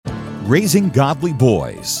Raising Godly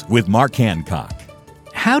Boys with Mark Hancock.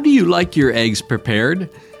 How do you like your eggs prepared?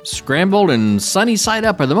 Scrambled and sunny side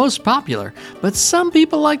up are the most popular, but some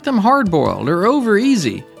people like them hard-boiled or over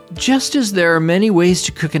easy. Just as there are many ways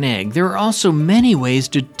to cook an egg, there are also many ways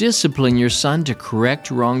to discipline your son to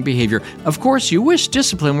correct wrong behavior. Of course, you wish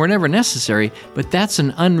discipline were never necessary, but that's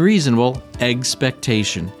an unreasonable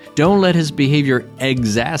expectation. Don't let his behavior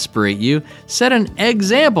exasperate you. Set an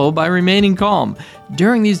example by remaining calm.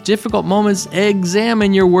 During these difficult moments,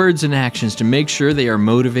 examine your words and actions to make sure they are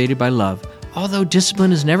motivated by love. Although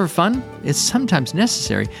discipline is never fun, it's sometimes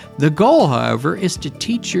necessary. The goal, however, is to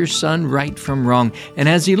teach your son right from wrong. And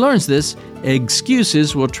as he learns this,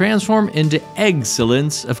 excuses will transform into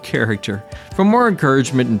excellence of character. For more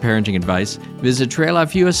encouragement and parenting advice, visit Trail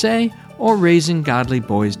Life USA or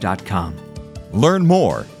RaisingGodlyBoys.com. Learn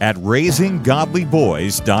more at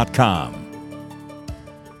RaisingGodlyBoys.com.